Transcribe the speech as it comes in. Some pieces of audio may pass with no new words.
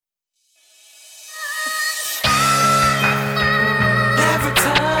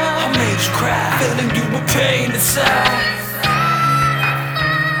filling you with pain inside.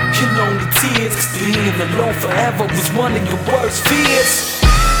 Your lonely tears, 'cause being alone forever was one of your worst fears.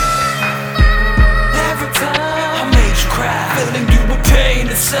 Every time I made you cry, filling you with pain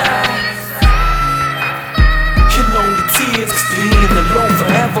inside. Your lonely tears, 'cause being alone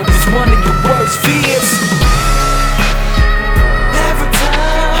forever was one of your worst fears. Every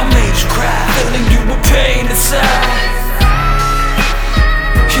time I made you cry, filling you with pain inside.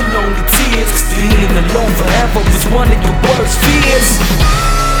 Your lonely tears, 'cause being alone forever was one of your worst fears.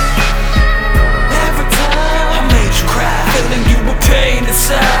 Every time I made you cry, filling you with pain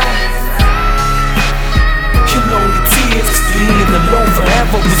inside. Your lonely tears, 'cause being alone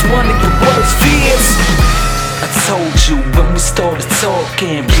forever was one of your worst fears. I told you when we started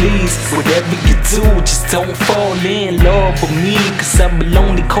talking, please, whatever you do, just don't fall in love with me, 'cause I will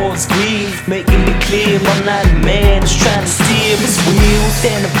only cause grief. Making it clear I'm not a man who's trying to steer his wheels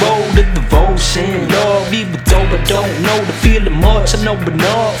down the road of devotion. Love, even though I don't know the feeling much, I know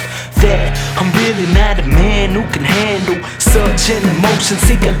enough that I'm really not a man who can handle such an emotion.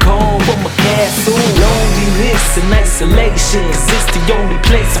 See, I come from a castle, loneliness and isolation, 'cause it's the only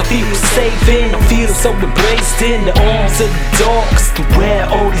place I feel safe in. I feel so embraced in the arms of the dark, 'cause the where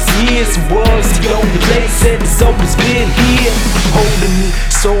all these years was the only place that has always been here, holding me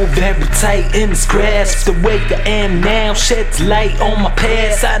so very tight in its grasp. The way I am now sheds light on my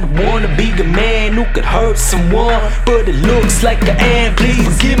past. I don't wanna be a man who could hurt someone, but it looks like I am. Please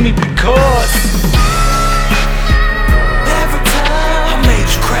forgive me, because every time I made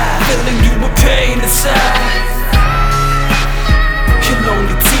you cry, filling you with pain inside. Your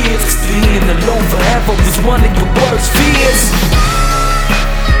lonely tears, 'cause being alone forever was one of your worst fears.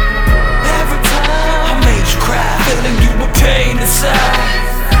 Every time I made you cry, filling you with pain inside.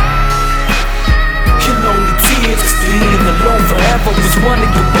 Your lonely tears, 'cause being alone forever was one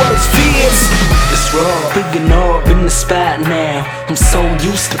of your worst fears. It's raw, picking up in the spot now. I'm so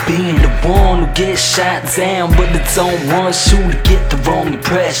used to being the one who gets shot down, but it's on one shoe to get the wrong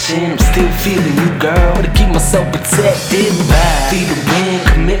impression. I'm still feeling you, girl, to keep myself protected by feeding wind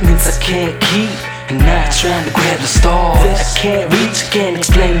commitments I can't keep, and not trying to grab the stars that I can't reach. I can't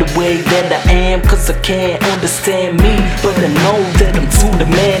explain the way that I am, 'cause I can't understand me, but I know that I'm too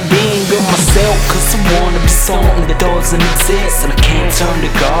demanding of myself, 'cause I wanna be something that doesn't exist, and I can't turn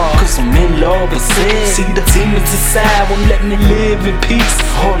to God, 'cause I'm in love with sin. See, the demons inside won't let me live in peace.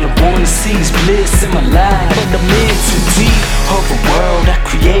 All I wanna see is bliss in my life, but I'm in too deep of a world I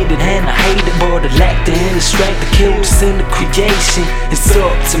created, and I hate it, but I lack the inner strength to kill this inner creation. It's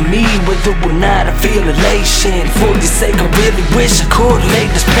up to me whether or not I feel elation. For your sake, I really wish I could lay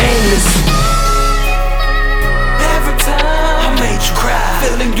this painless. Every time I made you cry,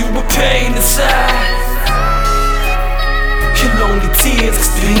 filling you with pain inside. Your lonely tears,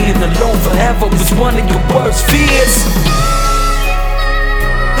 'cause being alone forever was one of your worst fears.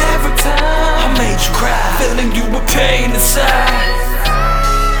 Every time I made you cry, filling you with pain inside.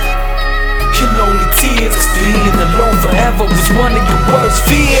 Your lonely tears, 'cause being alone forever was one of your worst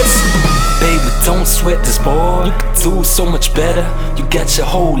fears. Baby, don't sweat this, boy. You can do so much better. You got your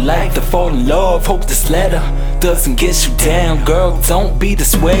whole life to fall in love. Hope this letter doesn't get you down, girl. Don't be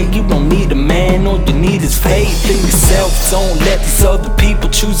this way. You don't need a man, all you need is faith in yourself. Don't let these other people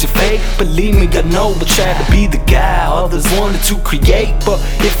choose your fate. Believe me, I know I try to be the guy others wanted to create, but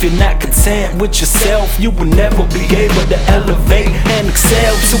if you're not content with yourself, you will never be able to elevate and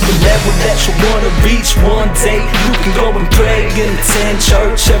excel to a level that you wanna reach one day. You can go and pray and attend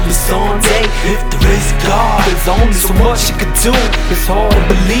church every Sunday. If there is a God, there's only so much you can do. It's hard to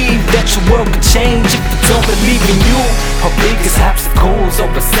believe that your world could change if you don't believe in you. Our biggest obstacles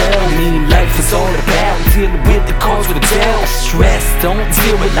oversell me. Life is all about dealing with the cause with a tell. Stress, don't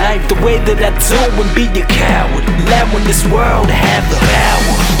deal with life the way that I do, and be a coward, allowing this world to have the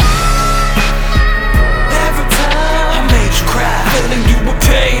power. Every time I made you cry, filling you with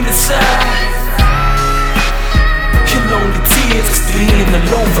pain inside. Your lonely tears, 'cause being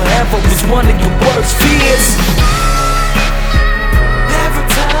alone forever was one of your worst fears. Every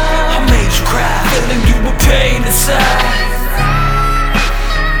time I made you cry, filling you with pain inside.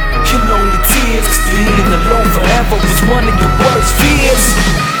 Your lonely tears, 'cause being alone forever was one of your worst fears.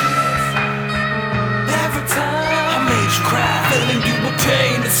 Every time I made you cry, filling you with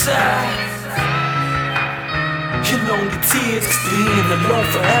pain inside. Your lonely tears, 'cause being alone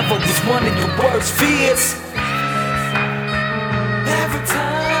forever was one of your worst fears. Every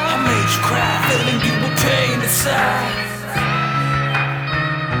time I made you cry, filling you with pain inside.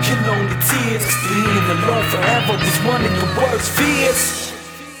 Your lonely tears, 'cause being alone forever was one of your worst fears.